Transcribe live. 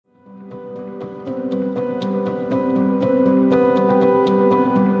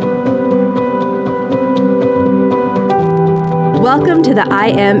Welcome to the I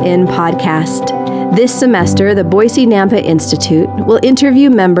Am In podcast. This semester, the Boise Nampa Institute will interview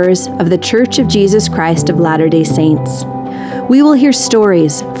members of the Church of Jesus Christ of Latter-day Saints. We will hear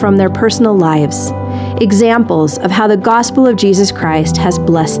stories from their personal lives, examples of how the gospel of Jesus Christ has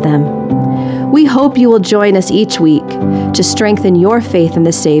blessed them. We hope you will join us each week to strengthen your faith in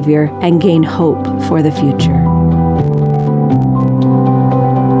the Savior and gain hope for the future.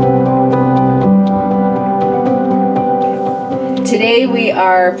 Today we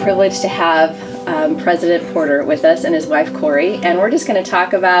are privileged to have President Porter with us and his wife Corey, and we're just going to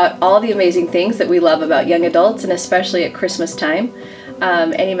talk about all the amazing things that we love about young adults, and especially at Christmas time.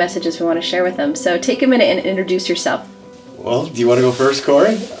 Any messages we want to share with them. So take a minute and introduce yourself. Well, do you want to go first,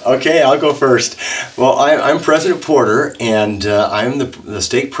 Corey? Okay, I'll go first. Well, I'm President Porter, and I'm the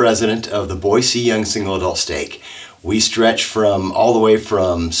stake president of the Boise Young Single Adult Stake. We stretch from all the way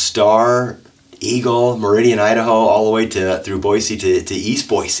from Star, Eagle, Meridian, Idaho, all the way through Boise to East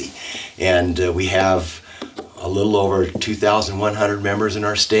Boise. And we have a little over 2,100 members in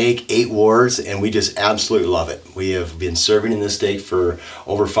our stake, 8 wards, and we just absolutely love it. We have been serving in this stake for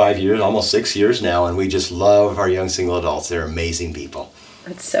over 5 years, almost 6 years now, and we just love our young single adults. They're amazing people.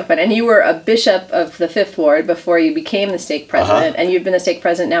 That's so fun. And you were a bishop of the 5th Ward before you became the stake president, and you've been the stake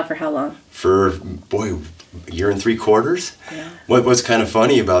president now for how long? For, a year and 3 quarters. Yeah. What's kind of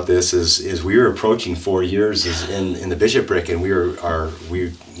funny about this is we were approaching 4 years in the bishopric, and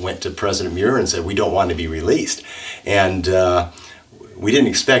we went to President Muir and said we don't want to be released, and we didn't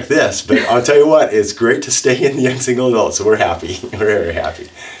expect this, but I'll tell you what, it's great to stay in the young single adults, so we're happy. We're very happy.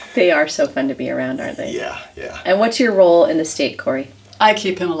 They are so fun to be around, aren't they? Yeah. And what's your role in the stake, Corey? I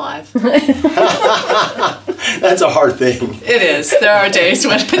keep him alive. That's a hard thing. It is. There are days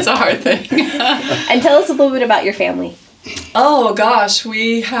when it's a hard thing. And tell us a little bit about your family. Oh, gosh.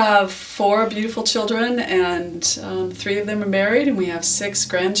 We have 4 beautiful children, and 3 of them are married, and we have 6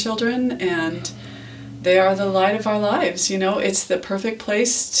 grandchildren, and they are the light of our lives. You know, it's the perfect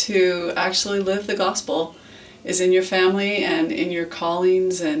place to actually live the gospel, is in your family and in your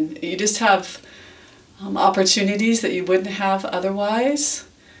callings, and you just have opportunities that you wouldn't have otherwise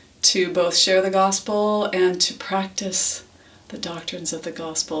to both share the gospel and to practice the doctrines of the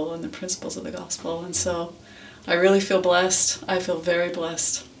gospel and the principles of the gospel. And so I really feel blessed. I feel very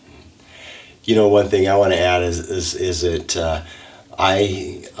blessed. You know, one thing I want to add is that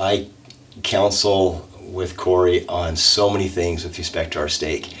I counsel with Corey on so many things with respect to our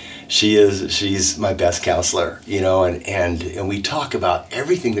stake. She's my best counselor, you know, and we talk about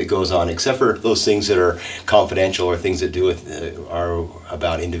everything that goes on except for those things that are confidential or things that do with are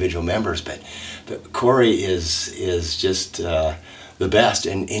about individual members. But Corey is just the best,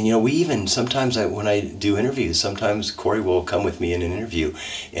 and you know, we even sometimes when I do interviews, sometimes Corey will come with me in an interview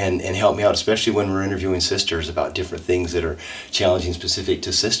and help me out, especially when we're interviewing sisters about different things that are challenging specific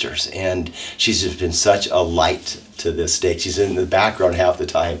to sisters. And she's just been such a light to this stake. She's in the background half the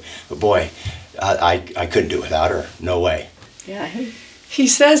time, but boy, I couldn't do it without her. No way. Yeah. He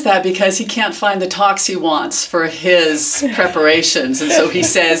says that because he can't find the talks he wants for his preparations. And so he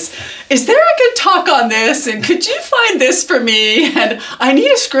says, is there a good talk on this? And could you find this for me? And I need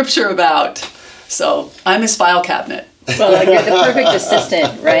a scripture about. So I'm his file cabinet. Well, you're the perfect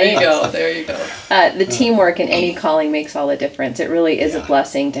assistant, right? There you go. The teamwork in any calling makes all the difference. It really is a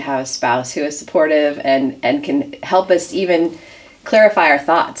blessing to have a spouse who is supportive and can help us even clarify our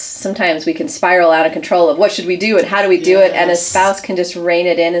thoughts. Sometimes we can spiral out of control of what should we do and how do we do it, and a spouse can just rein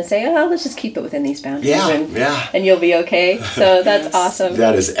it in and say, oh, let's just keep it within these boundaries, and you'll be okay. So that's awesome.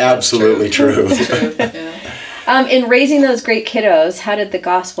 That is absolutely true. In raising those great kiddos, how did the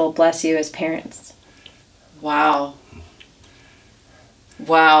gospel bless you as parents? Wow.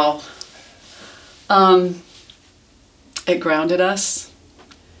 It grounded us.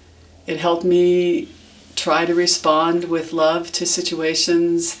 It helped me try to respond with love to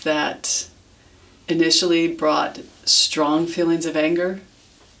situations that initially brought strong feelings of anger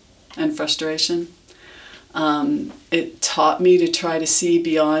and frustration. It taught me to try to see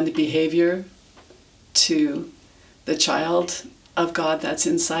beyond behavior to the child of God that's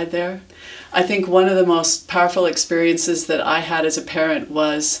inside there. I think one of the most powerful experiences that I had as a parent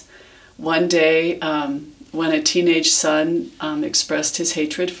was one day when a teenage son expressed his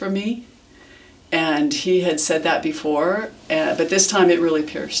hatred for me. And he had said that before, but this time it really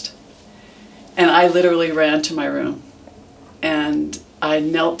pierced. And I literally ran to my room. And I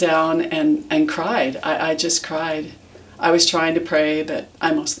knelt down and cried. I just cried. I was trying to pray, but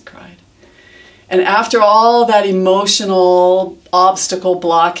I mostly cried. And after all that emotional obstacle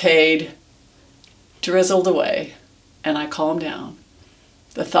blockade drizzled away, and I calmed down,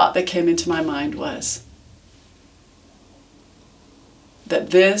 the thought that came into my mind was, that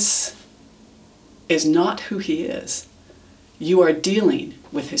this is not who he is. You are dealing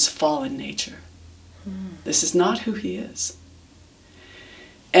with his fallen nature. This is not who he is.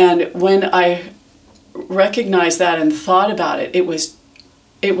 And when I recognized that and thought about it, it was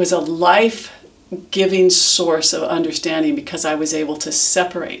a life-giving source of understanding, because I was able to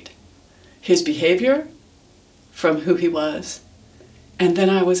separate his behavior from who he was. And then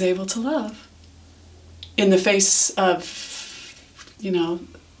I was able to love in the face of,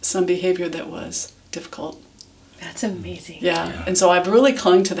 some behavior that was difficult. That's amazing. Yeah. And so I've really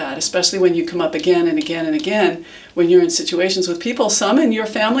clung to that, especially when you come up again and again and again, when you're in situations with people, some in your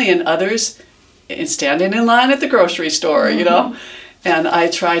family and others standing in line at the grocery store, And I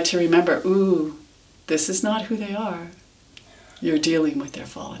try to remember, this is not who they are. You're dealing with their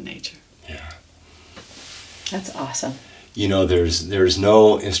fallen nature. Yeah. That's awesome. There's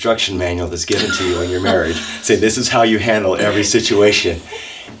no instruction manual that's given to you in your marriage. Say, this is how you handle every situation.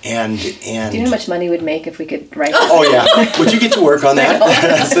 And do you know how much money we'd make if we could write? Oh yeah, would you get to work on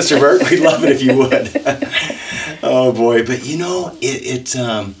that, Sister Bert? We'd love it if you would. Oh boy, but it's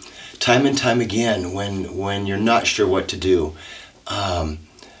time and time again when you're not sure what to do,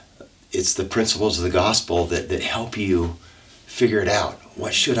 it's the principles of the gospel that help you figure it out.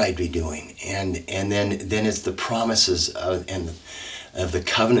 What should I be doing? And then it's the promises of the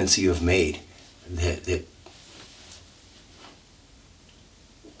covenants you have made that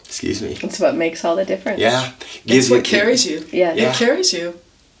excuse me. It's what makes all the difference. Yeah. It's what carries you. Yeah. It carries you.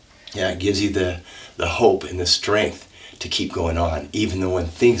 Yeah, it gives you the hope and the strength to keep going on, even though when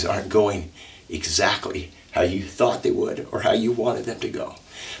things aren't going exactly how you thought they would or how you wanted them to go.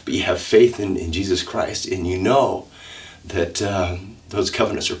 But you have faith in Jesus Christ, and you know that those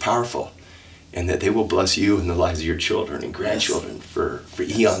covenants are powerful and that they will bless you and the lives of your children and grandchildren for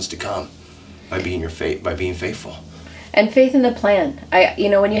eons to come by being faithful. And faith in the plan.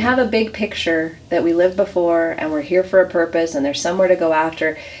 When you have a big picture that we lived before and we're here for a purpose and there's somewhere to go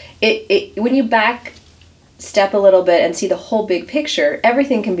after, when you back step a little bit and see the whole big picture,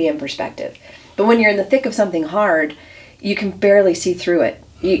 everything can be in perspective. But when you're in the thick of something hard, you can barely see through it.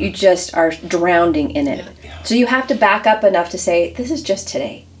 You just are drowning in it. Yeah. So you have to back up enough to say, this is just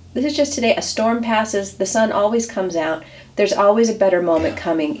today. This is just today. A storm passes. The sun always comes out. There's always a better moment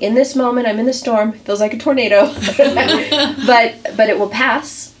coming. In this moment, I'm in the storm. Feels like a tornado. but it will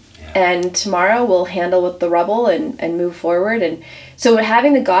pass. Yeah. And tomorrow we'll handle with the rubble and move forward. And so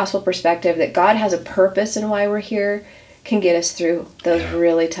having the gospel perspective that God has a purpose in why we're here can get us through those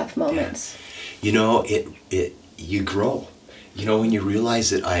really tough moments. Yeah. You grow. When you realize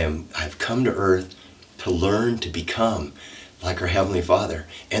that I've come to earth to learn to become like our Heavenly Father.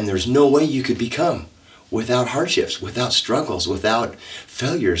 And there's no way you could become without hardships, without struggles, without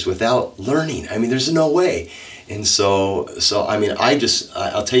failures, without learning. There's no way. And so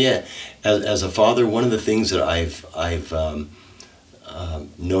I'll tell you, as a father, one of the things that I've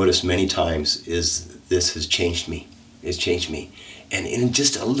noticed many times is this has changed me. It's changed me. And in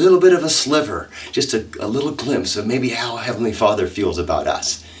just a little bit of a sliver, just a little glimpse of maybe how Heavenly Father feels about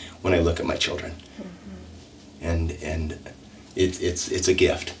us when I look at my children. Mm-hmm. And it's a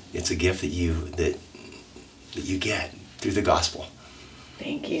gift. It's a gift that you get through the gospel.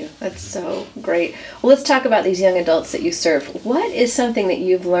 Thank you. That's so great. Well, let's talk about these young adults that you serve. What is something that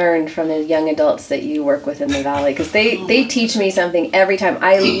you've learned from the young adults that you work with in the Valley? Because they teach me something every time.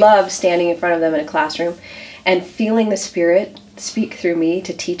 I love standing in front of them in a classroom and feeling the Spirit speak through me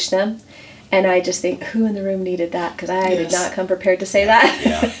to teach them. And I just think, who in the room needed that? Because I did not come prepared to say that.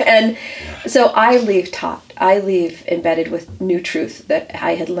 Yeah. And so I leave taught. I leave embedded with new truth that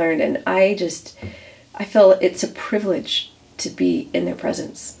I had learned. And I feel it's a privilege to be in their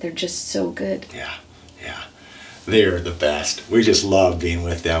presence. They're just so good. Yeah. They're the best. We just love being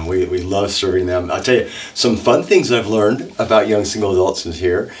with them. We love serving them. I'll tell you, some fun things I've learned about young single adults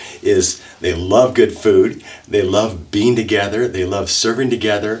here is they love good food. They love being together. They love serving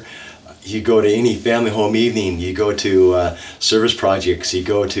together. You go to any family home evening, you go to service projects, you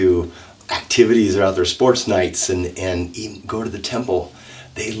go to activities or out there, sports nights, and even go to the temple.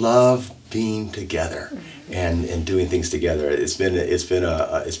 They love being together and doing things together. It's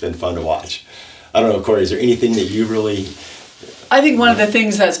been fun to watch. I don't know, Corey, is there anything that you really... I think one of the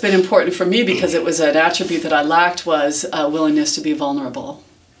things that's been important for me, because it was an attribute that I lacked, was a willingness to be vulnerable.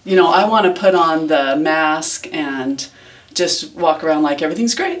 I want to put on the mask and just walk around like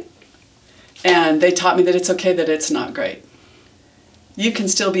everything's great. And they taught me that it's okay that it's not great. You can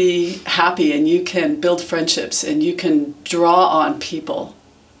still be happy, and you can build friendships, and you can draw on people.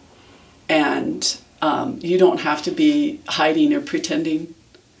 And you don't have to be hiding or pretending.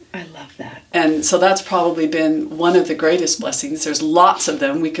 I love that. And so that's probably been one of the greatest blessings. There's lots of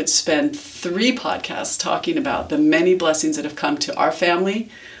them. We could spend 3 podcasts talking about the many blessings that have come to our family,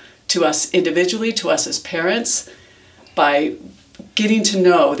 to us individually, to us as parents, by getting to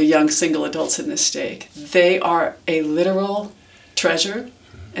know the young single adults in this stake. They are a literal treasure,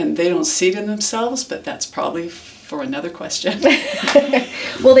 and they don't see it in themselves, but that's probably for another question.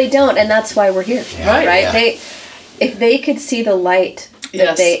 Well, they don't, and that's why we're here, Right. right? If they could see the light that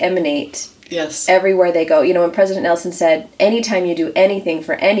Yes. they emanate Yes. everywhere they go. You know, when President Nelson said, anytime you do anything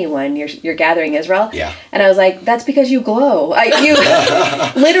for anyone, you're gathering Israel. Yeah. And I was like, that's because you glow. You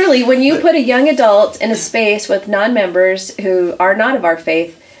literally, when you put a young adult in a space with non-members who are not of our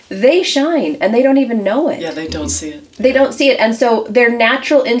faith, they shine and they don't even know it. Yeah, they don't see it. They don't see it. And so their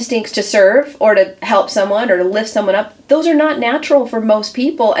natural instincts to serve or to help someone or to lift someone up, those are not natural for most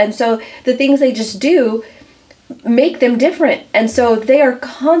people. And so the things they just do make them different. And so they are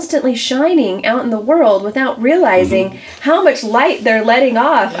constantly shining out in the world without realizing how much light they're letting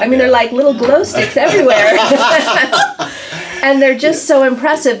off. I mean, they're like little glow sticks everywhere. And they're just so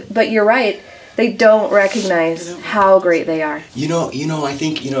impressive. But you're right. They don't recognize how great they are. You know, I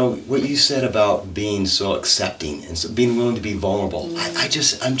think, what you said about being so accepting and so being willing to be vulnerable. I'm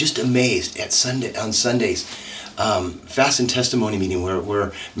just amazed at on Sundays, Fast and Testimony meeting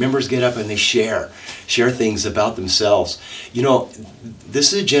where members get up and they share things about themselves.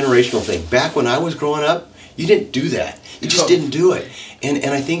 This is a generational thing. Back when I was growing up, you didn't do that. You just didn't do it.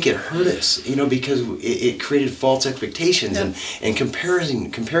 And I think it hurt us, because it created false expectations and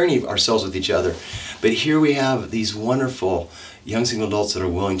comparing ourselves with each other. But here we have these wonderful young single adults that are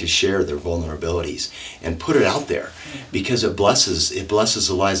willing to share their vulnerabilities and put it out there, because it blesses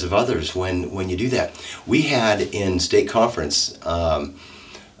the lives of others when you do that. We had in state conference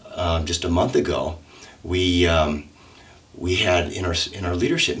just a month ago, we had in our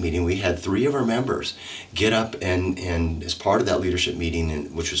leadership meeting, we had 3 of our members get up and as part of that leadership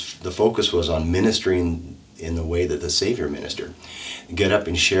meeting, which was the focus was on ministering in the way that the Savior ministered, get up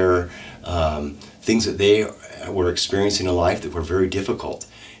and share things that they were experiencing in life that were very difficult,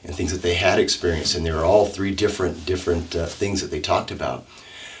 and things that they had experienced, and they were all 3 different things that they talked about.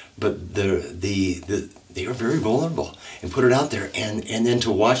 But they were very vulnerable and put it out there, and then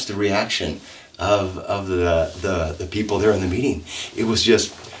to watch the reaction of the people there in the meeting, it was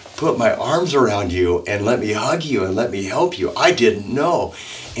just put my arms around you and let me hug you and let me help you. I didn't know,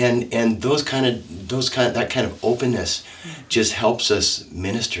 and that kind of openness just helps us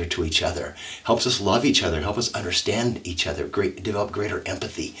minister to each other, helps us love each other, help us understand each other, develop greater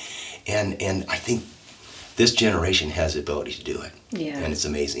empathy, and I think this generation has the ability to do it. Yeah. And it's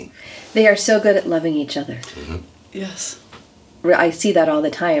amazing. They are so good at loving each other. Mm-hmm. Yes. I see that all the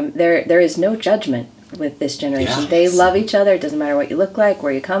time. There is no judgment with this generation. Yeah. They love each other. It doesn't matter what you look like,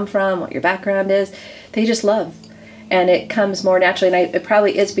 where you come from, what your background is. They just love. And it comes more naturally. And it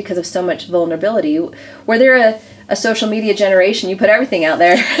probably is because of so much vulnerability. Were there a social media generation, you put everything out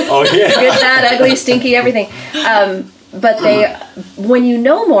there. Oh, yeah. Good, bad, ugly, stinky, everything. But when you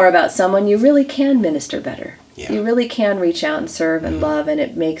know more about someone, you really can minister better. Yeah. You really can reach out and serve and love, and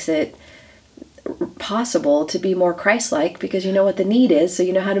it makes it possible to be more Christ-like because you know what the need is, so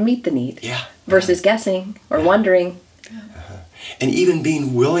you know how to meet the need. Yeah. Versus guessing or wondering. And even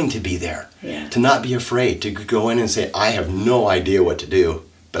being willing to be there. Yeah. To not be afraid, to go in and say, I have no idea what to do,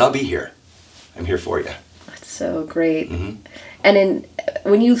 but I'll be here. I'm here for you. That's so great. Mm-hmm. And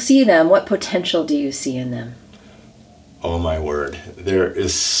when you see them, what potential do you see in them? Oh my word, there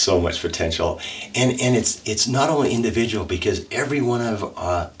is so much potential. And it's not only individual, because every one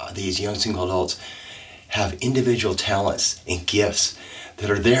of these young single adults have individual talents and gifts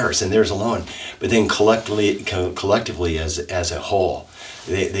that are theirs and theirs alone. But then collectively as a whole,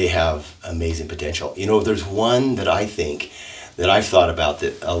 they have amazing potential. There's one that I think, that I've thought about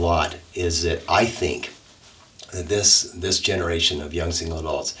that a lot, is that I think that this generation of young single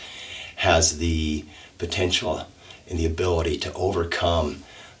adults has the potential and the ability to overcome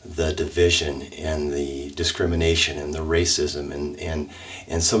the division and the discrimination and the racism and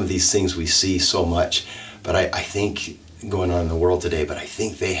some of these things we see so much. But I think going on in the world today, but I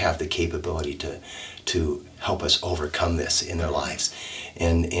think they have the capability to help us overcome this in their lives.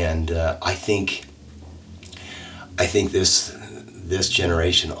 And I think this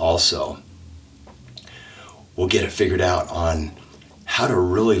generation also will get it figured out on how to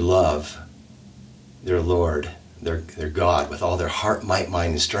really love their Lord, their God, with all their heart, might,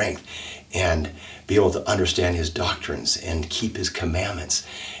 mind, and strength, and be able to understand His doctrines and keep His commandments,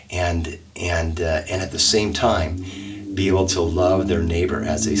 and at the same time be able to love their neighbor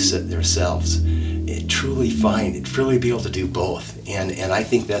as themselves, truly be able to do both. And I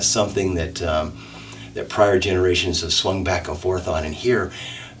think that's something that that prior generations have swung back and forth on. And here,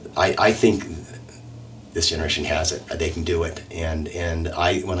 I think this generation has it. They can do it. And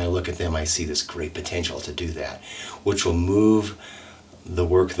when I look at them, I see this great potential to do that, which will move the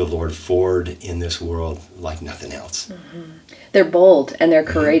work of the Lord forward in this world like nothing else. Mm-hmm. They're bold and they're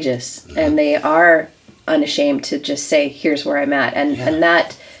courageous, and they are unashamed to just say, here's where I'm at. And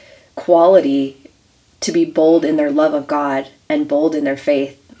that quality, to be bold in their love of God and bold in their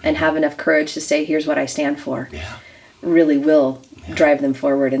faith and have enough courage to say, here's what I stand for, really will drive them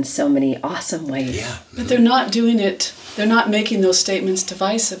forward in so many awesome ways. Yeah. But they're not doing it, they're not making those statements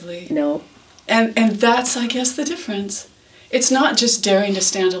divisively. No. And that's, I guess, the difference. It's not just daring to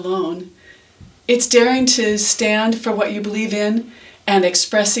stand alone. It's daring to stand for what you believe in and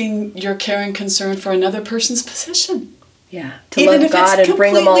expressing your care and concern for another person's position. Yeah, to love God and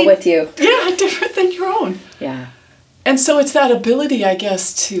bring them all with you. Yeah, different than your own. Yeah. And so it's that ability, I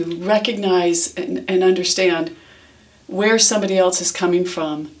guess, to recognize and understand where somebody else is coming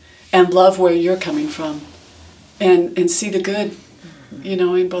from and love where you're coming from and see the good,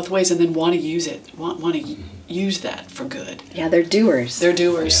 in both ways, and then want to use it, want to use that for good. Yeah, they're doers. They're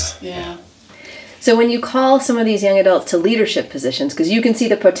doers, yeah. So when you call some of these young adults to leadership positions, because you can see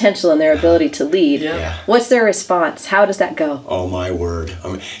the potential in their ability to lead, what's their response? How does that go? Oh my word!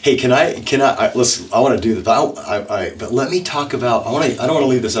 Hey, can I? Listen, I want to do this, but let me talk about. I don't want to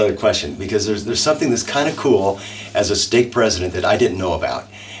leave this other question, because there's something that's kind of cool as a stake president that I didn't know about,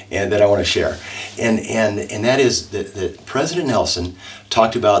 and that I want to share, and that is that President Nelson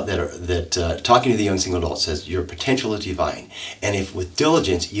talked about that talking to the young single adult says your potential is divine, and if with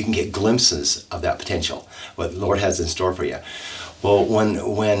diligence you can get glimpses of that potential, what the Lord has in store for you. Well,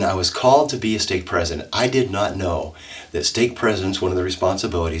 when I was called to be a stake president, I did not know that stake presidents, one of the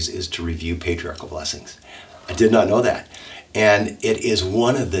responsibilities is to review patriarchal blessings. I did not know that, and it is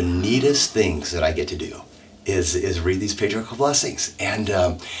one of the neatest things that I get to do. Is read these patriarchal blessings, and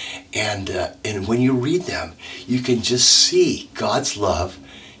when you read them, you can just see God's love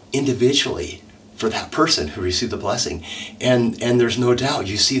individually for that person who received the blessing, and there's no doubt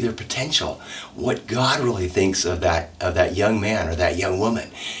you see their potential, what God really thinks of that young man or that young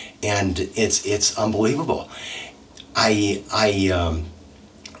woman, and it's unbelievable. I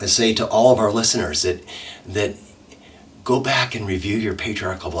say to all of our listeners that go back and review your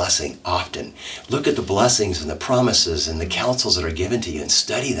patriarchal blessing often. Look at the blessings and the promises and the counsels that are given to you and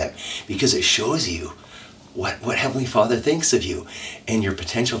study them, because it shows you what Heavenly Father thinks of you and your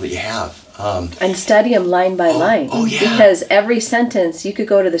potential that you have. And study them line by line. Oh, yeah. Because every sentence, you could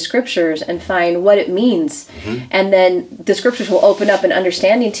go to the scriptures and find what it means. Mm-hmm. And then the scriptures will open up an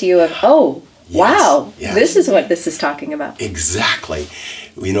understanding to you of, wow, this is what this is talking about. Exactly.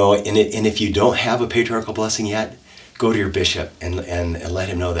 And if you don't have a patriarchal blessing yet, go to your bishop and let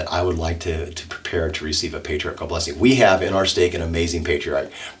him know that I would like to prepare to receive a patriarchal blessing. We have in our stake an amazing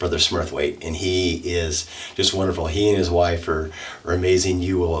patriarch, Brother Smurthwaite, and he is just wonderful. He and his wife are amazing.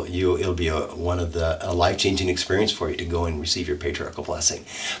 It'll be one of a life-changing experience for you to go and receive your patriarchal blessing.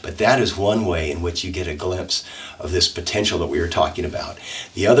 But that is one way in which you get a glimpse of this potential that we were talking about.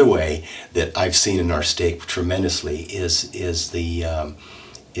 The other way that I've seen in our stake tremendously is the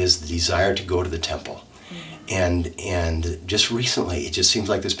desire to go to the temple. And just recently, it just seems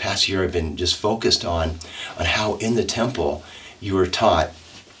like this past year I've been just focused on how in the temple you are taught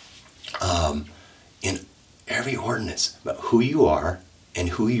in every ordinance about who you are and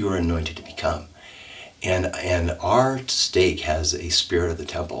who you are anointed to become. And our stake has a spirit of the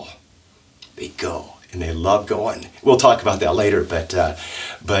temple. They go and they love going. We'll talk about that later, but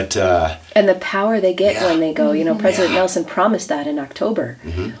and the power they get when they go. President Nelson promised that in October.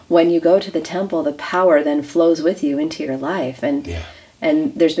 Mm-hmm. When you go to the temple, the power then flows with you into your life. And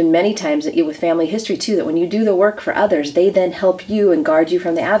there's been many times that with family history too, that when you do the work for others, they then help you and guard you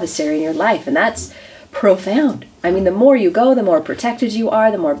from the adversary in your life, and that's profound. I mean, the more you go, the more protected you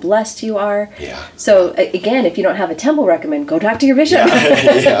are, the more blessed you are. Yeah. So again, if you don't have a temple recommend, go talk to your bishop.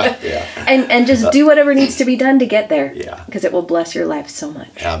 Yeah. And just do whatever needs to be done to get there. Yeah. Because it will bless your life so much.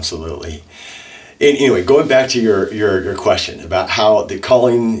 Absolutely. And anyway, going back to your question about how the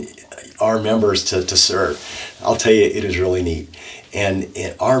calling our members to serve, I'll tell you, it is really neat. And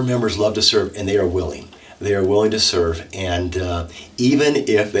our members love to serve, and they are willing. They are willing to serve, and even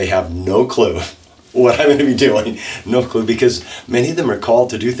if they have no clue what I'm going to be doing, no clue, because many of them are called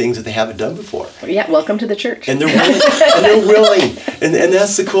to do things that they haven't done before. Yeah, welcome to the church. And they're willing, and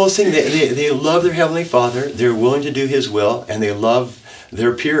that's the coolest thing. They love their Heavenly Father, they're willing to do His will, and they love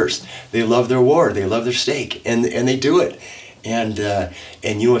their peers. They love their ward, they love their stake, and they do it. And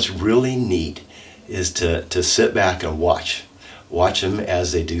what's really neat is to sit back and watch them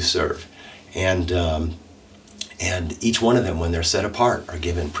as they do serve. And each one of them, when they're set apart, are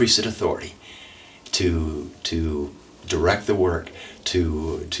given priesthood authority to direct the work,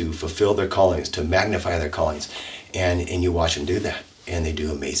 to fulfill their callings, to magnify their callings. And you watch them do that, and they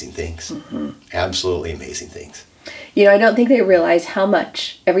do amazing things. Absolutely amazing things. You know, I don't think they realize how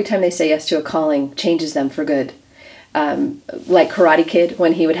much every time they say yes to a calling changes them for good. Like Karate Kid,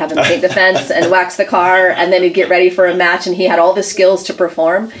 when he would have him paint the fence and wax the car, and then he'd get ready for a match, and he had all the skills to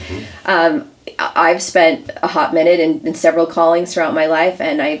perform. I've spent a hot minute in several callings throughout my life,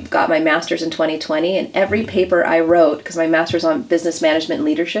 and I got my master's in 2020, and every paper I wrote, because my master's on business management and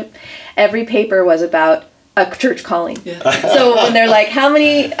leadership, every paper was about a church calling. Yeah. So when they're like, how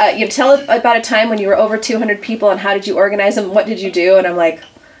many, you tell about a time when you were over 200 people, and how did you organize them, what did you do? And I'm like,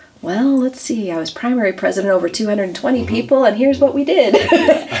 well, let's see, I was primary president over 220 people, and here's what we did.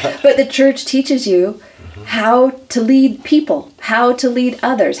 But the church teaches you how to lead people, how to lead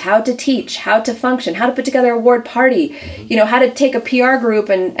others, how to teach, how to function, how to put together a ward party, you know, how to take a PR group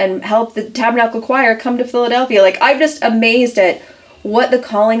and help the Tabernacle Choir come to Philadelphia. Like, I'm just amazed at what the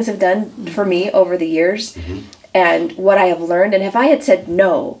callings have done for me over the years and what I have learned. And if I had said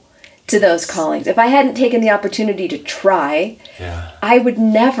no to those callings, if I hadn't taken the opportunity to try, I would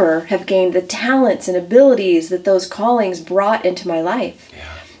never have gained the talents and abilities that those callings brought into my life.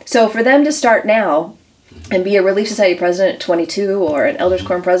 So for them to start now and be a Relief Society president at 22, or an Elders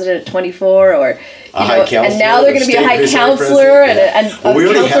Quorum president at 24, or and now they're going to be a high counselor and a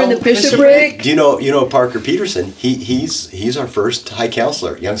counselor in the bishopric. Do you know Parker Peterson? He's our first high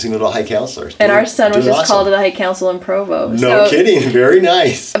counselor, young single adult high counselor. And our son was just called to the high council in Provo. No kidding, very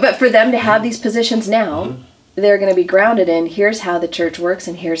nice. But for them to have these positions now, they're going to be grounded in, here's how the church works,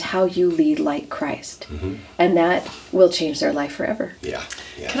 and here's how you lead like Christ. And that will change their life forever. Yeah.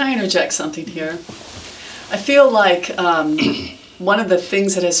 Can I interject something here? I feel like one of the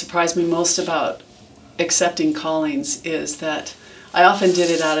things that has surprised me most about accepting callings is that I often did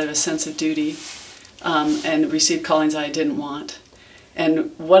it out of a sense of duty and received callings I didn't want.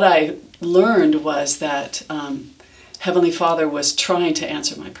 And what I learned was that Heavenly Father was trying to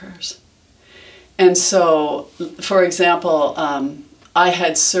answer my prayers. And so, for example, I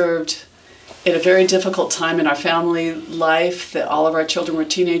had served at a very difficult time in our family life, that all of our children were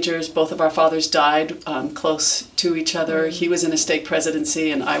teenagers. Both of our fathers died close to each other. He was in a stake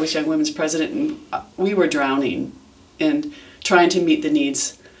presidency and I was Young Women's president, and we were drowning in trying to meet the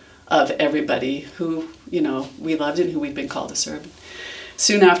needs of everybody who, you know, we loved and who we'd been called to serve.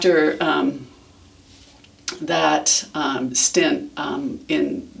 Soon after that stint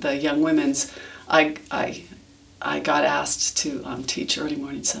in the Young Women's, I got asked to teach early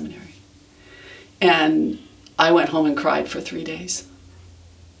morning seminary. And I went home and cried for 3 days.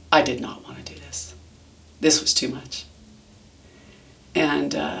 I did not want to do this. This was too much.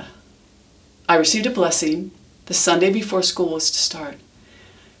 And I received a blessing the Sunday before school was to start.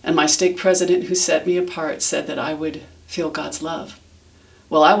 And my stake president, who set me apart, said that I would feel God's love.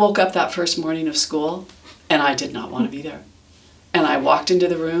 Well, I woke up that first morning of school, and I did not want to be there. And I walked into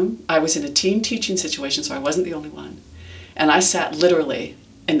the room. I was in a team teaching situation, so I wasn't the only one. And I sat literally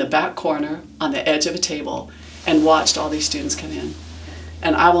in the back corner on the edge of a table and watched all these students come in.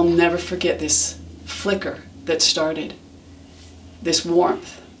 And I will never forget this flicker that started, this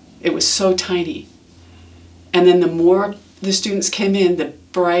warmth. It was so tiny. And then the more the students came in, the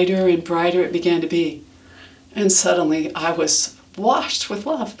brighter and brighter it began to be. And suddenly I was washed with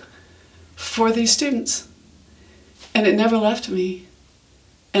love for these students. And it never left me.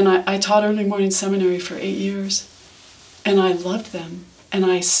 And I taught early morning seminary for 8 years. And I loved them. And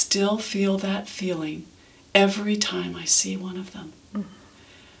I still feel that feeling every time I see one of them.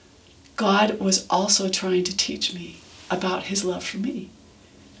 God was also trying to teach me about his love for me,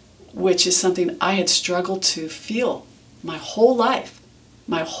 which is something I had struggled to feel my whole life.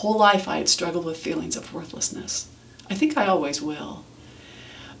 My whole life I had struggled with feelings of worthlessness. I think I always will.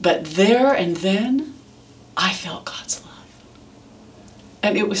 But there and then, I felt God's love.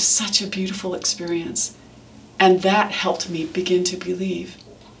 And it was such a beautiful experience. And that helped me begin to believe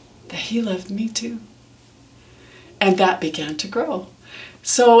that he loved me too. And that began to grow.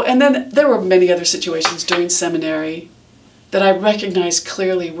 So, and then there were many other situations during seminary that I recognized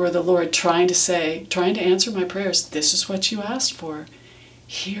clearly were the Lord trying to answer my prayers. This is what you asked for.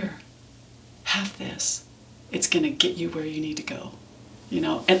 Here, have this. It's going to get you where you need to go. You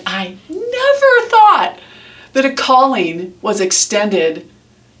know, and I never thought that a calling was extended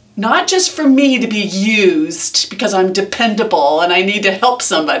not just for me to be used because I'm dependable and I need to help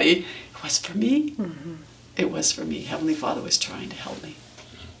somebody. It was for me. Mm-hmm. It was for me. Heavenly Father was trying to help me.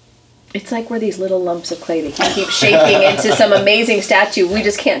 It's like we're these little lumps of clay that you keep shaping into some amazing statue. We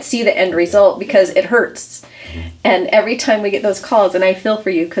just can't see the end result because it hurts. And every time we get those calls, and I feel for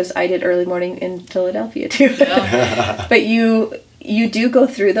you because I did early morning in Philadelphia too. Yeah. But you do go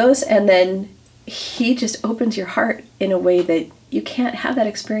through those, and then he just opens your heart in a way that you can't have that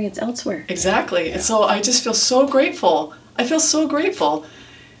experience elsewhere. Exactly. And so I just feel so grateful. I feel so grateful.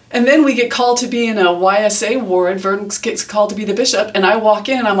 And then we get called to be in a YSA ward. Vernon gets called to be the bishop. And I walk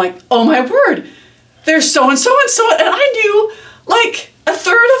in and I'm like, oh my word, there's so-and-so and so. And I knew like a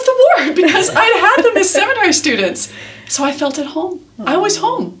third of the ward because I'd had them as seminary students. So I felt at home. I was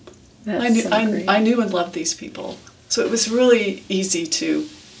home. I knew and loved these people. So it was really easy to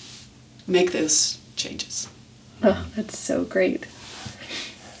make those changes. Oh, that's so great.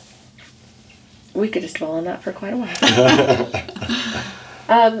 We could just dwell on that for quite a while.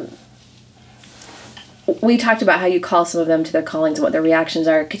 We talked about how you call some of them to their callings and what their reactions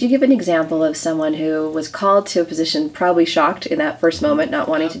are. Could you give an example of someone who was called to a position, probably shocked in that first moment, not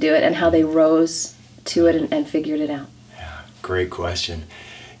wanting to do it, and how they rose to it and figured it out? Yeah, great question.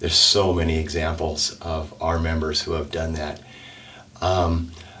 There's so many examples of our members who have done that.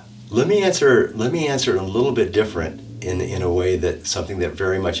 Let me answer it a little bit different in a way that something that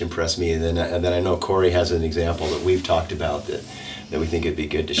very much impressed me, and then I know Corey has an example that we've talked about that we think it'd be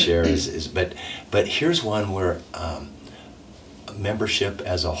good to share. But here's one where membership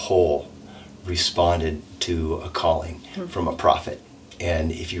as a whole responded to a calling from a prophet.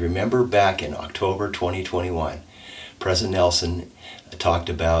 And if you remember back in October 2021, President Nelson talked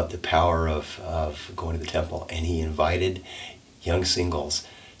about the power of going to the temple, and he invited young singles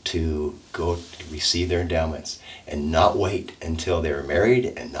to go to receive their endowments and not wait until they're married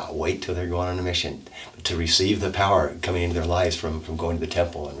and not wait till they're going on a mission, but to receive the power coming into their lives from going to the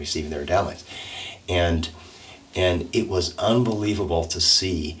temple and receiving their endowments. And it was unbelievable to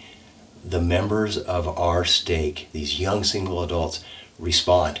see the members of our stake, these young single adults,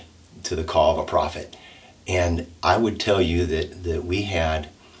 respond to the call of a prophet. And I would tell you that we had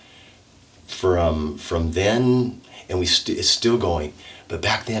from then, and it's still going, but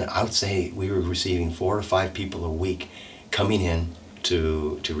back then I would say we were receiving 4 to 5 people a week coming in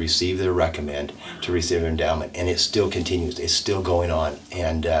to receive their recommend, to receive their endowment, and it still continues. It's still going on,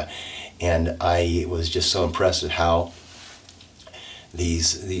 and I was just so impressed at how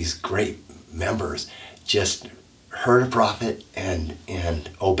these great members just heard a prophet and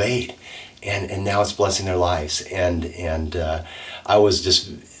obeyed, and now it's blessing their lives. And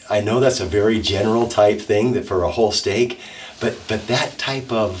I know that's a very general type thing that for a whole stake, but that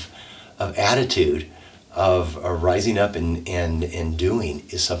type of attitude of rising up and doing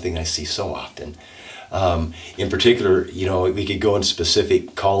is something I see so often. In particular, we could go into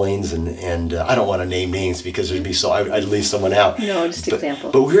specific callings, and I don't want to name names because I'd leave someone out. No, just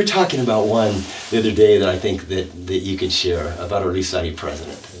example. But we were talking about one the other day that I think that you could share about our Eastside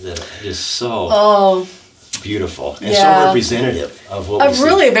president that is so beautiful and so representative of what we see.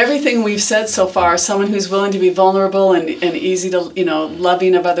 Really, of everything we've said so far, someone who's willing to be vulnerable and easy to,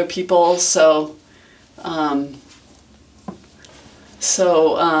 loving of other people. So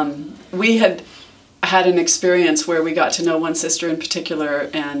we had an experience where we got to know one sister in particular,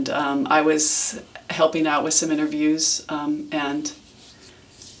 and I was helping out with some interviews, and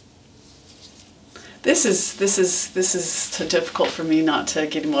this is too difficult for me not to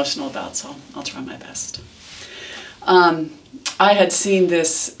get emotional about, so I'll try my best. I had seen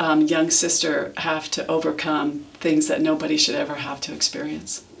this young sister have to overcome things that nobody should ever have to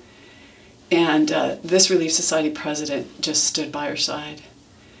experience. And this Relief Society president just stood by her side.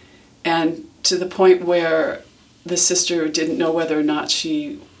 And to the point where the sister didn't know whether or not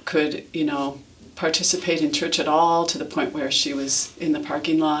she could, participate in church at all, to the point where she was in the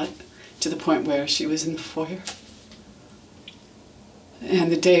parking lot, to the point where she was in the foyer.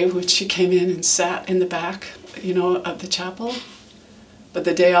 And the day when she came in and sat in the back, of the chapel. But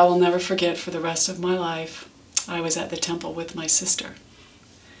the day I will never forget for the rest of my life, I was at the temple with my sister.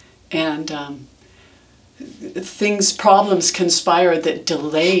 And problems conspired that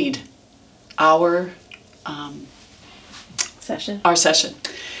delayed our session.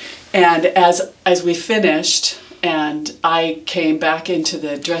 And as we finished and I came back into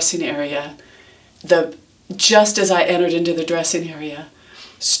the dressing area, just as I entered into the dressing area,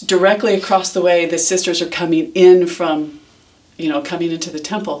 directly across the way, the sisters are coming in from, coming into the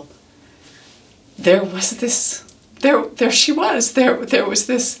temple. There was this, there she was. There was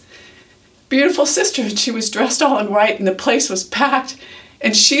this beautiful sister, and she was dressed all in white, and the place was packed.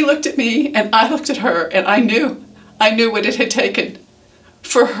 And she looked at me, and I looked at her, and I knew what it had taken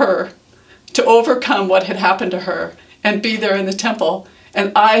for her to overcome what had happened to her and be there in the temple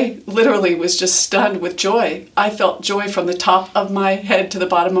And I literally was just stunned with joy. I felt joy from the top of my head to the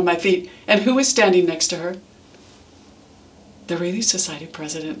bottom of my feet. And who was standing next to her? The Relief Society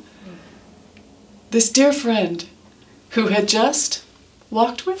president. This dear friend who had just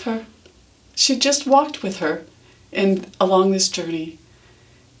walked with her. She just walked with her along this journey.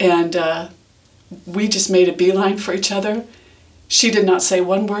 And we just made a beeline for each other. She did not say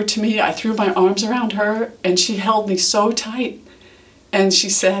one word to me. I threw my arms around her, and she held me so tight. And she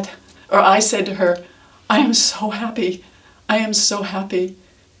said, or I said to her, I am so happy. I am so happy.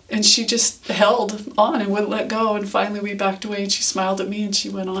 And she just held on and wouldn't let go. And finally we backed away, and she smiled at me, and she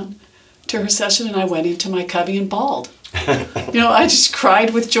went on to her session, and I went into my cubby and bawled. I just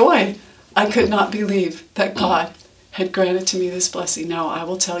cried with joy. I could not believe that God had granted to me this blessing. Now I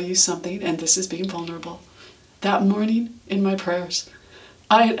will tell you something, and this is being vulnerable. That morning in my prayers,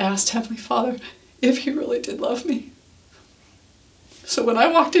 I had asked Heavenly Father if He really did love me. So when I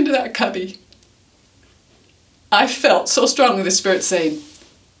walked into that cubby, I felt so strongly the Spirit saying,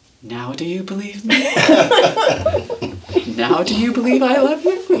 now do you believe me? Now do you believe I love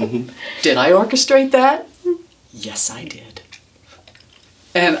you? Did I orchestrate that? Yes, I did.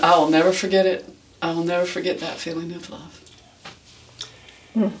 And I'll never forget it. I will never forget that feeling of love.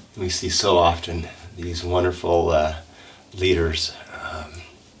 We see so often these wonderful leaders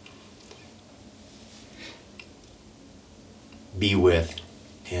be with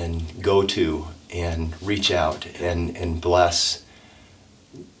and go to and reach out and bless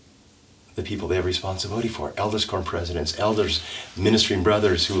the people they have responsibility for. Elders Quorum presidents, elders, ministering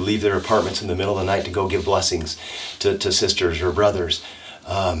brothers who leave their apartments in the middle of the night to go give blessings to sisters or brothers.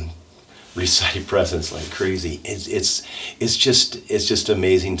 Reciting presents like crazy. It's just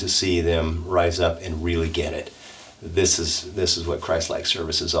amazing to see them rise up and really get it. This is what Christ-like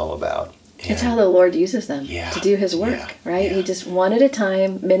service is all about. It's how the Lord uses them to do His work, right? Yeah. He just one at a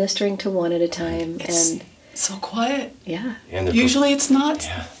time, ministering to one at a time. It's so quiet. Yeah. And usually it's not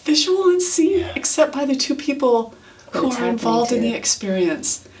visual and seen except by the two people who are involved in the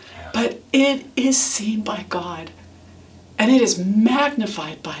experience. Yeah. But it is seen by God. And it is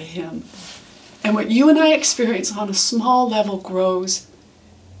magnified by Him. And what you and I experience on a small level grows.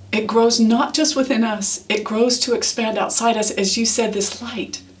 It grows not just within us. It grows to expand outside us. As you said, this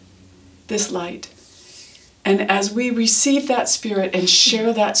light. And as we receive that Spirit and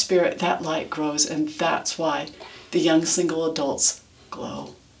share that Spirit, that light grows. And that's why the young single adults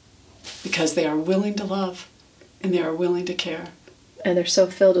glow. Because they are willing to love and they are willing to care. And they're so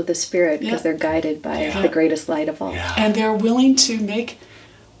filled with the Spirit because they're guided by the greatest light of all. Yeah. And they're willing to make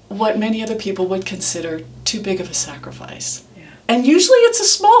what many other people would consider too big of a sacrifice. Yeah. And usually it's a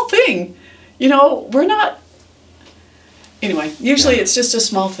small thing. We're not... Anyway, usually it's just a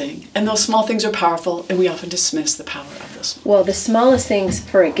small thing. And those small things are powerful, and we often dismiss the power of those. Well, the smallest things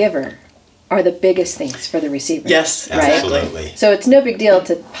for a giver are the biggest things for the receiver. Yes, right? Absolutely. So it's no big deal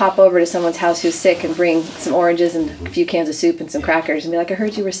to pop over to someone's house who's sick and bring some oranges and a few cans of soup and some crackers and be like, I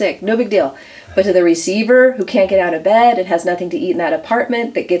heard you were sick. No big deal. But to the receiver who can't get out of bed and has nothing to eat in that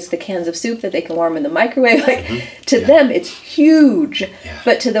apartment, that gets the cans of soup that they can warm in the microwave, to them it's huge. Yeah.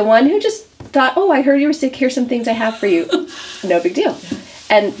 But to the one who just thought, oh, I heard you were sick, here's some things I have for you. No big deal.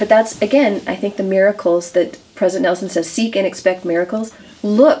 But that's, again, I think the miracles that President Nelson says, seek and expect miracles.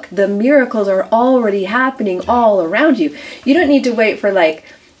 Look, the miracles are already happening all around you. You don't need to wait for a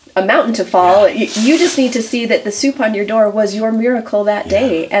mountain to fall. You just need to see that the soup on your door was your miracle that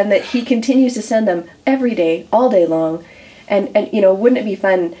day, and that He continues to send them every day, all day long. And wouldn't it be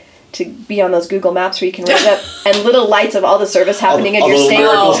fun to be on those Google Maps where you can raise up and little lights of all the service happening in your state?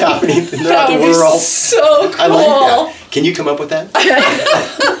 Miracles happening throughout the world. So cool. I like that. Can you come up with that?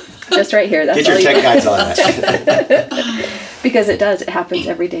 Just right here. That's Get your all tech guys on that. Because it does. It happens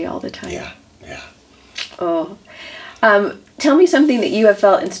every day, all the time. Yeah. Oh. Tell me something that you have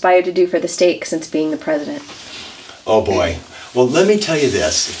felt inspired to do for the stake since being the president. Oh boy. Well, let me tell you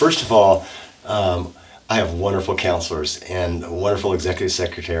this. First of all, I have wonderful counselors and a wonderful executive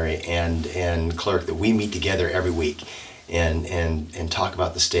secretary and clerk that we meet together every week and talk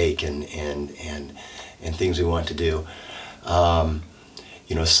about the stake and things we want to do.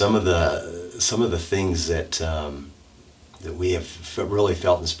 Some of the things that we have really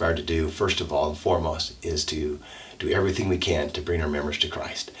felt inspired to do, first of all and foremost, is to do everything we can to bring our members to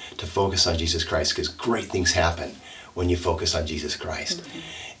Christ, to focus on Jesus Christ, because great things happen when you focus on Jesus Christ. Mm-hmm.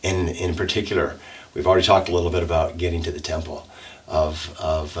 And in particular, we've already talked a little bit about getting to the temple, of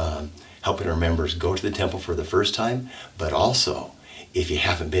helping our members go to the temple for the first time, but also, if you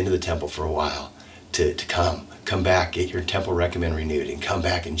haven't been to the temple for a while, to come back, get your temple recommend renewed, and come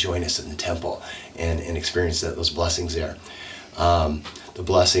back and join us in the temple and experience those blessings there. The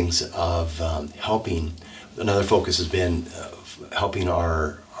blessings of helping. Another focus has been helping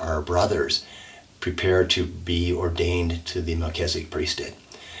our brothers prepare to be ordained to the Melchizedek priesthood,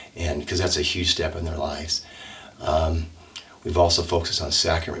 and because that's a huge step in their lives. We've also focused on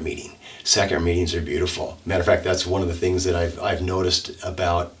sacrament meeting. Sacrament meetings are beautiful. Matter of fact, that's one of the things that I've noticed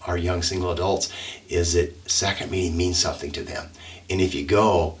about our young single adults is that sacrament meeting means something to them. And if you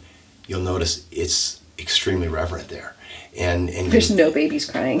go, you'll notice it's extremely reverent there. And there's no babies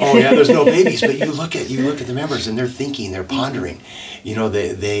crying. Oh yeah, there's no babies, but you look at the members and they're thinking, they're pondering. You know,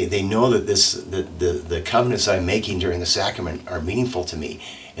 they know that the covenants I'm making during the sacrament are meaningful to me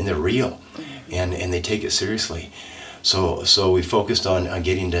and they're real, and they take it seriously. So we focused on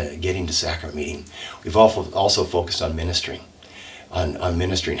getting to sacrament meeting. We've also focused on ministering. On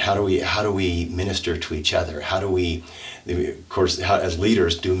ministering, how do we minister to each other? How do we, of course, as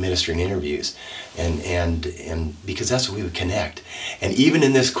leaders, do ministering interviews, and because that's what we would connect. And even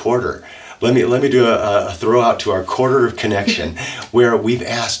in this quarter, let me do a throw out to our quarter of connection, where we've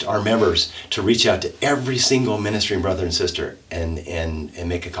asked our members to reach out to every single ministering brother and sister and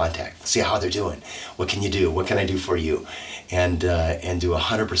make a contact, see how they're doing. What can you do? What can I do for you? And do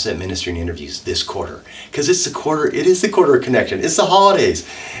 100% ministering interviews this quarter, because it's the quarter. It is the quarter of connection. It's the holidays,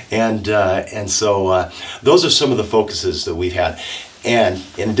 and so those are some of the focuses that we've had. And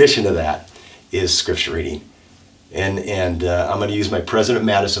in addition to that is scripture reading, and I'm going to use my President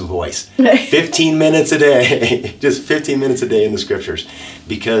Madison voice. 15 minutes a day, just 15 minutes a day in the scriptures,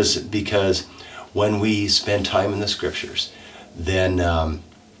 because when we spend time in the scriptures, then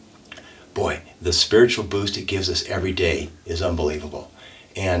boy, the spiritual boost it gives us every day is unbelievable.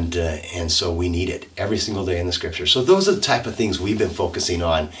 And so we need it every single day in the scripture. So those are the type of things we've been focusing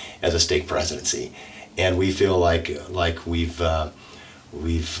on as a stake presidency. And we feel like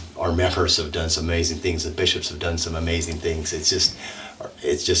our members have done some amazing things. The bishops have done some amazing things. It's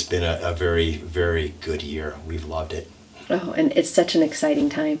just been a very, very good year. We've loved it. Oh, and it's such an exciting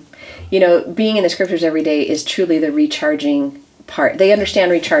time. You know, being in the scriptures every day is truly the recharging part. They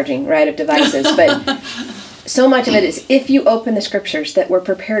understand recharging, right, of devices, but so much of it is if you open the scriptures that were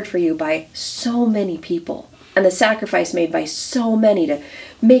prepared for you by so many people, and the sacrifice made by so many to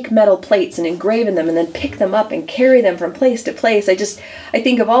make metal plates and engrave them and then pick them up and carry them from place to place. I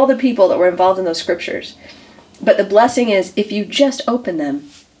think of all the people that were involved in those scriptures. But the blessing is if you just open them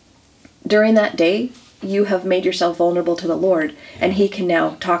during that day, you have made yourself vulnerable to the Lord, and He can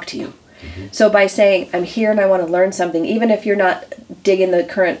now talk to you. So by saying, I'm here and I want to learn something, even if you're not digging the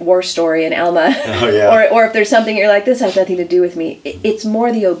current war story in Alma, or if there's something you're like, this has nothing to do with me, it's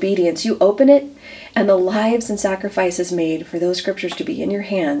more the obedience. You open it, and the lives and sacrifices made for those scriptures to be in your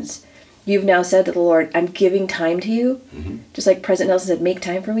hands, you've now said to the Lord, I'm giving time to you, just like President Nelson said, make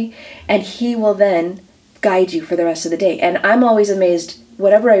time for me, and He will then guide you for the rest of the day. And I'm always amazed,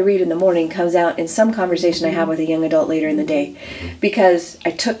 whatever I read in the morning comes out in some conversation I have with a young adult later in the day, because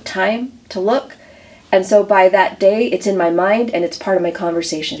I took time to look, and so by that day it's in my mind and it's part of my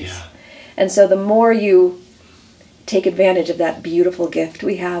conversations. Yeah. And so the more you take advantage of that beautiful gift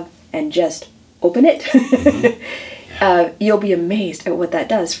we have and just open it, you'll be amazed at what that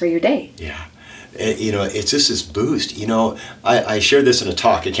does for your day. Yeah. You know, it's just this boost. You know, I shared this in a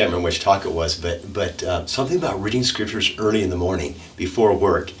talk. I can't remember which talk it was, but something about reading scriptures early in the morning before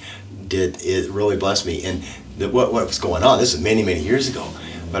work it really blessed me. And what was going on? This is many, many years ago.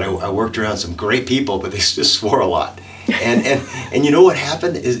 But I worked around some great people, but they just swore a lot. And you know what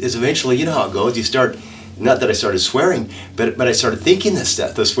happened is eventually, you know how it goes. You start, not that I started swearing, but I started thinking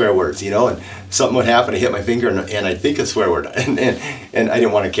the swear words, you know, and something would happen, I hit my finger and I think a swear word. And I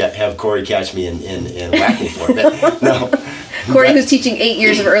didn't want to have Corey catch me and whack me for it. But, no. Corey, who's teaching 8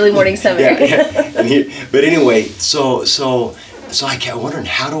 years of early morning seminary. Yeah. But anyway, so I kept wondering,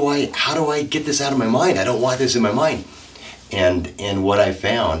 how do I get this out of my mind? I don't want this in my mind. And what I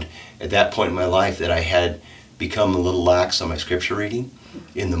found at that point in my life, that I had become a little lax on my scripture reading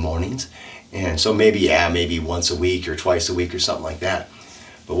in the mornings. And so maybe once a week or twice a week or something like that.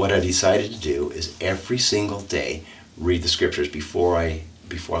 But what I decided to do is every single day read the scriptures before I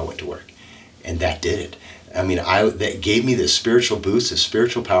went to work. And that did it. I mean, that gave me this spiritual boost, this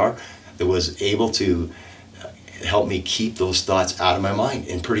spiritual power that was able to help me keep those thoughts out of my mind.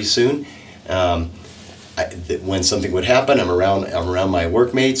 And pretty soon, when something would happen, I'm around my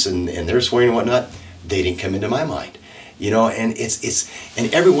workmates and they're swearing and whatnot, they didn't come into my mind. You know, and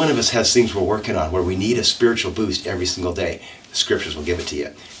and every one of us has things we're working on where we need a spiritual boost every single day. The scriptures will give it to you.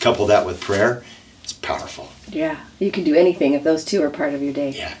 Couple that with prayer, it's powerful. Yeah, you can do anything if those two are part of your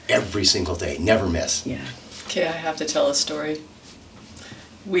day. Yeah, every single day, never miss. Yeah. Okay, I have to tell a story.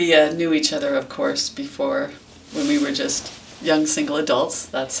 We knew each other, of course, before, when we were just young single adults.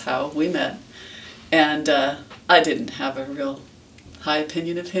 That's how we met. And I didn't have a real high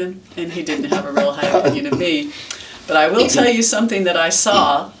opinion of him, and he didn't have a real high opinion of me. But I will tell you something that I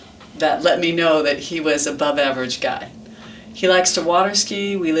saw that let me know that he was above average guy. He likes to water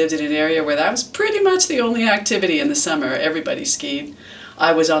ski. We lived in an area where that was pretty much the only activity in the summer. Everybody skied.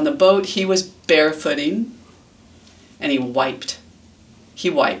 I was on the boat. He was barefooting, and he wiped. He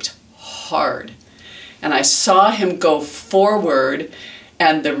wiped hard. And I saw him go forward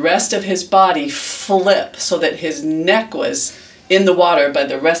and the rest of his body flip so that his neck was in the water, but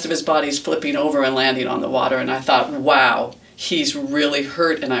the rest of his body's flipping over and landing on the water. And I thought, wow, he's really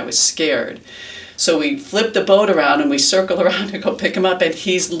hurt, and I was scared. So we flip the boat around and we circle around to go pick him up, and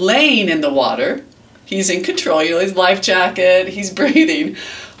he's laying in the water. He's in control, you know, his life jacket, he's breathing.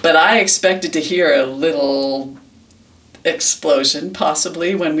 But I expected to hear a little explosion,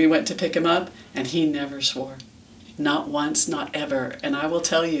 possibly, when we went to pick him up, and he never swore. Not once, not ever. And I will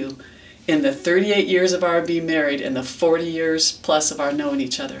tell you, in the 38 years of our being married and the 40 years plus of our knowing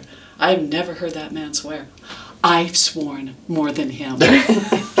each other, I've never heard that man swear. I've sworn more than him.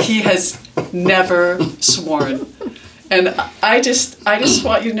 He has never sworn. And I just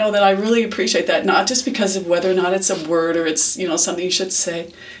want you to know that I really appreciate that, not just because of whether or not it's a word or it's, you know, something you should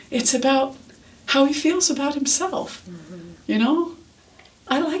say. It's about how he feels about himself. Mm-hmm. You know?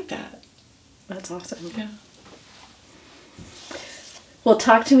 I like that. That's awesome. Yeah. Well,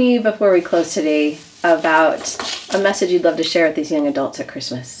 talk to me before we close today about a message you'd love to share with these young adults at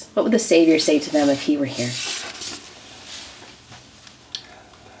Christmas. What would the Savior say to them if he were here?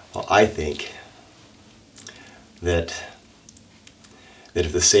 Well, I think that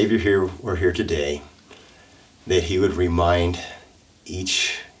if the Savior were here today, that he would remind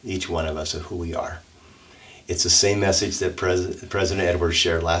each one of us of who we are. It's the same message that President Edwards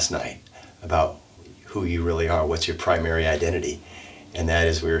shared last night about who you really are, what's your primary identity. And that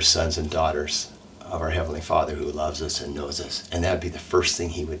is we are sons and daughters of our Heavenly Father who loves us and knows us. And that would be the first thing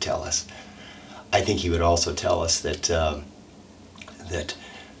he would tell us. I think he would also tell us that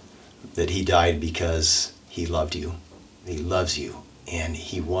he died because he loved you. He loves you, and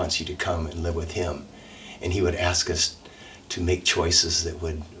he wants you to come and live with him. And he would ask us to make choices that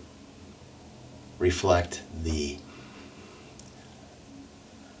would reflect the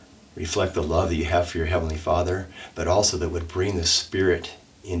love that you have for your Heavenly Father, but also that would bring the Spirit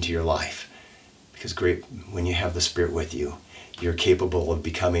into your life. Because when you have the Spirit with you, you're capable of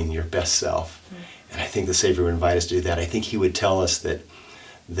becoming your best self. Mm. And I think the Savior would invite us to do that. I think he would tell us that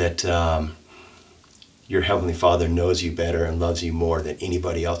your Heavenly Father knows you better and loves you more than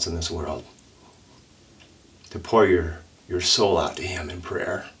anybody else in this world. To pour your soul out to him in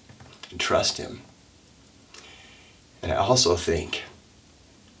prayer and trust him. And I also think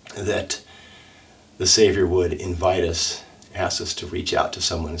that the Savior would invite us, ask us to reach out to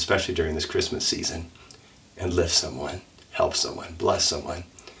someone, especially during this Christmas season, and lift someone, help someone, bless someone.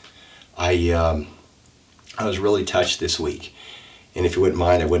 I was really touched this week, and if you wouldn't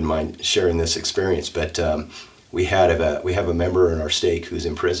mind, I wouldn't mind sharing this experience. But we have a member in our stake who's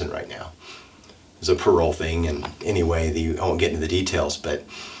in prison right now. It's a parole thing, and anyway, I won't get into the details. But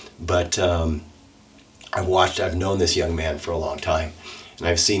I've known this young man for a long time. And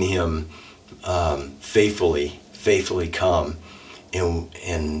I've seen him faithfully come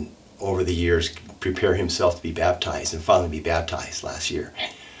and over the years prepare himself to be baptized and finally be baptized last year.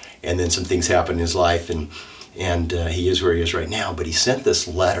 And then some things happened in his life, and he is where he is right now. But he sent this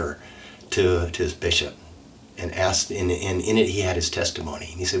letter to his bishop and asked, and in it he had his testimony.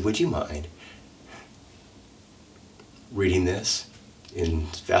 And he said, would you mind reading this in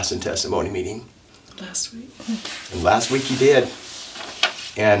Fast and Testimony meeting? Last week. And last week he did.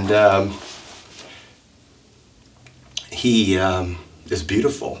 And he is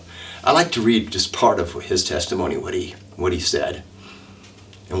beautiful. I like to read just part of his testimony, what he said,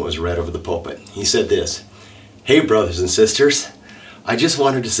 and what was read over the pulpit. He said this: "Hey, brothers and sisters, I just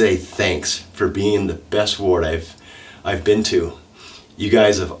wanted to say thanks for being the best ward I've been to. You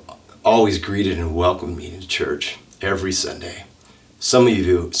guys have always greeted and welcomed me to church every Sunday. Some of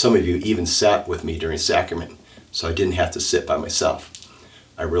you even sat with me during sacrament, so I didn't have to sit by myself.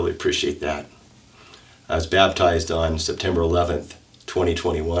 I really appreciate that. I was baptized on September 11th,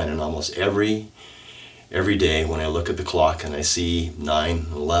 2021, and almost every day when I look at the clock and I see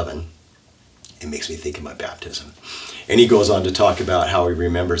 9/11, it makes me think of my baptism." And he goes on to talk about how he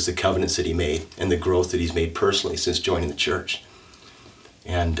remembers the covenants that he made and the growth that he's made personally since joining the church.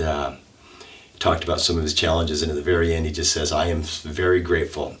 And talked about some of his challenges, and at the very end he just says, "I am very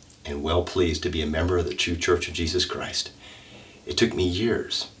grateful and well pleased to be a member of the true Church of Jesus Christ. It took me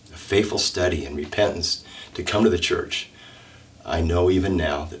years of faithful study and repentance to come to the church, I know even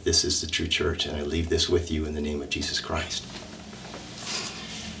now that this is the true church, and I leave this with you in the name of Jesus Christ.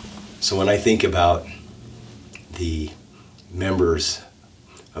 So when I think about the members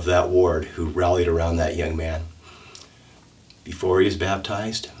of that ward who rallied around that young man before he was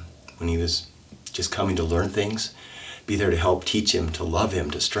baptized, when he was just coming to learn things, be there to help teach him, to love him,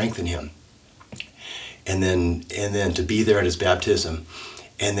 to strengthen him, and then to be there at his baptism,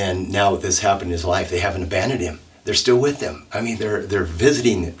 and then now this happened in his life, they haven't abandoned him. They're still with him. I mean, they're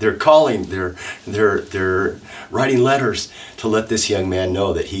visiting, they're calling, they're writing letters to let this young man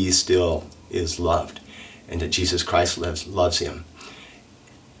know that he still is loved and that Jesus Christ loves him.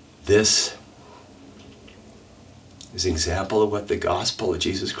 This is an example of what the gospel of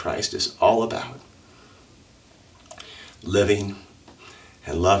Jesus Christ is all about. Living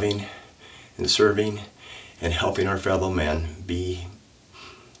and loving and serving and helping our fellow men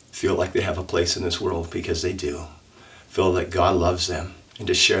feel like they have a place in this world, because they do. Feel that God loves them, and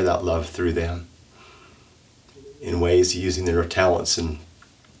to share that love through them in ways using their talents and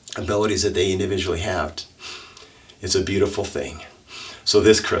abilities that they individually have. It's a beautiful thing. So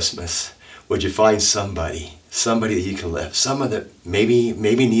this Christmas, would you find somebody that you can live, someone that maybe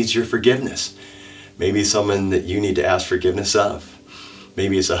needs your forgiveness, maybe someone that you need to ask forgiveness of.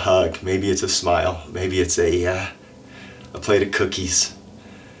 Maybe it's a hug, maybe it's a smile, maybe it's a plate of cookies.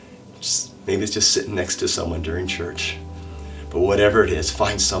 Maybe it's just sitting next to someone during church. But whatever it is,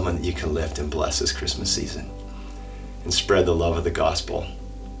 find someone that you can lift and bless this Christmas season, and spread the love of the gospel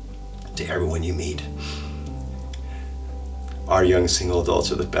to everyone you meet. Our young single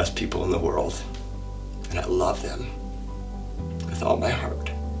adults are the best people in the world, and I love them with all my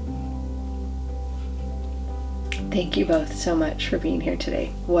heart. Thank you both so much for being here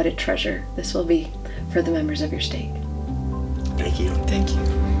today. What a treasure this will be for the members of your stake. Thank you. Thank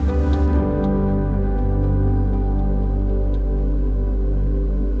you.